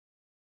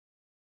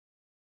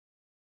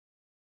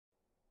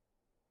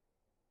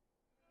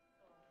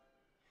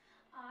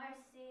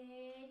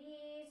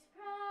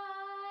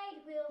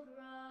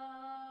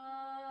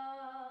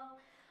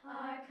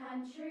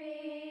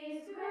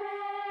country's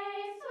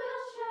grace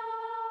will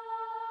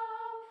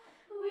show.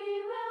 We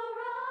will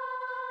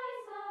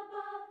rise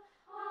above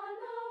on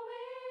the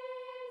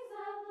wings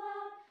of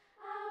love.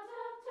 Out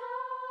of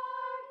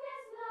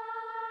darkness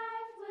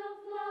light will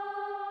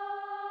flow.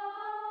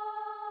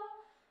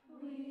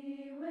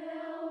 We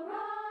will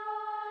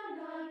run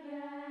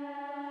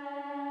again.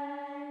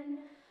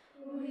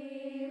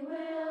 We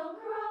will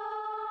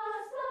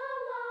cross the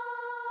line.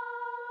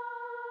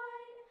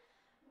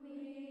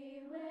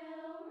 We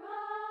will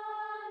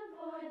run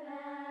for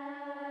them,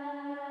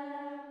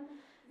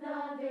 the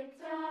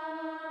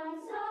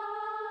victims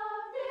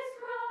of this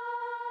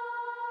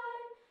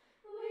crime.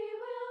 We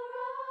will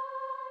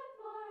run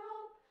for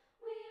hope.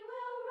 We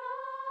will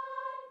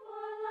run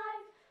for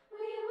life.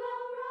 We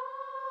will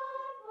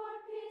run for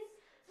peace.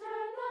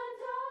 Turn the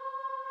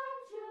dark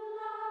to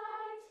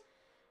light.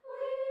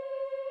 We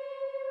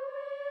will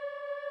run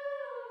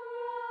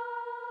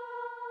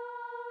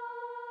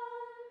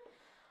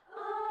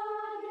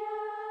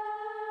again.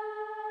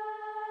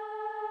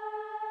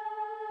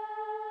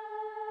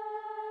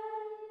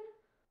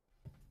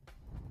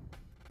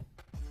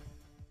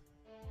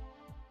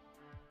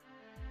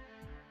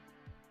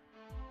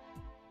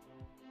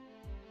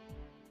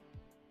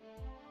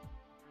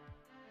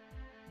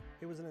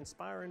 It was an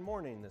inspiring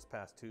morning this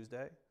past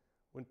Tuesday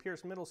when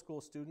Pierce Middle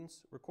School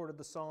students recorded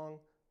the song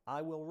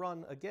 "I Will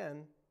Run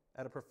Again"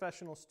 at a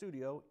professional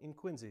studio in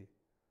Quincy.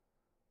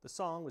 The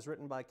song was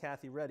written by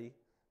Kathy Reddy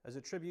as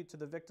a tribute to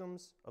the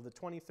victims of the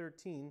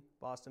 2013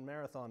 Boston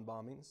Marathon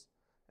bombings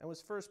and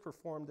was first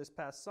performed this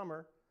past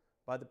summer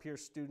by the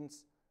Pierce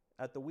students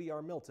at the We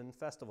Are Milton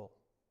Festival.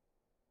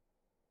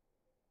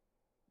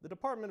 The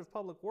Department of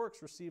Public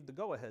Works received the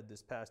go-ahead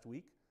this past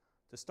week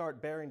to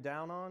start bearing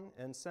down on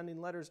and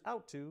sending letters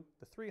out to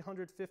the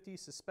 350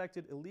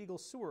 suspected illegal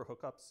sewer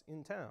hookups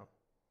in town.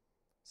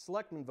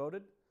 Selectmen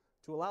voted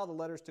to allow the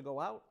letters to go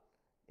out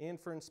and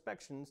for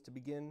inspections to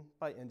begin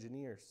by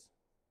engineers.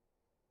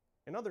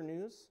 In other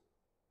news,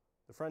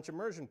 the French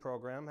Immersion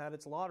program had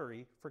its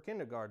lottery for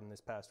kindergarten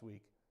this past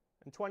week,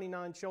 and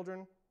 29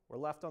 children were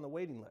left on the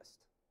waiting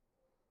list.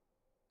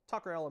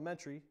 Tucker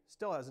Elementary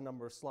still has a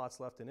number of slots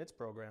left in its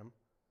program,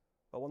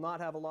 but will not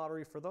have a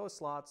lottery for those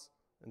slots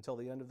until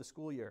the end of the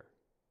school year.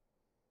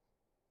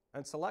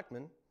 And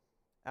selectmen,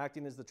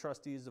 acting as the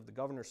trustees of the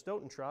Governor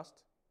Stoughton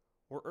Trust,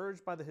 were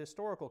urged by the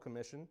Historical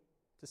Commission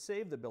to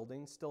save the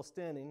buildings still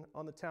standing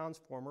on the town's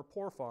former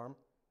poor farm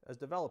as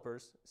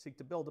developers seek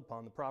to build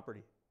upon the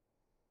property.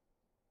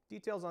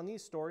 Details on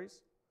these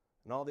stories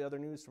and all the other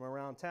news from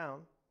around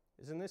town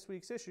is in this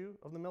week's issue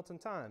of the Milton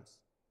Times,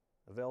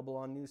 available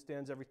on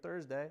newsstands every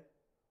Thursday,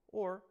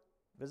 or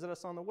visit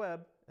us on the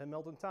web at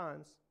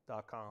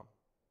miltontimes.com.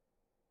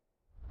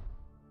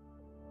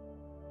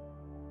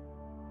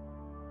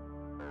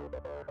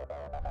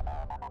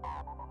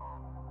 Thank you.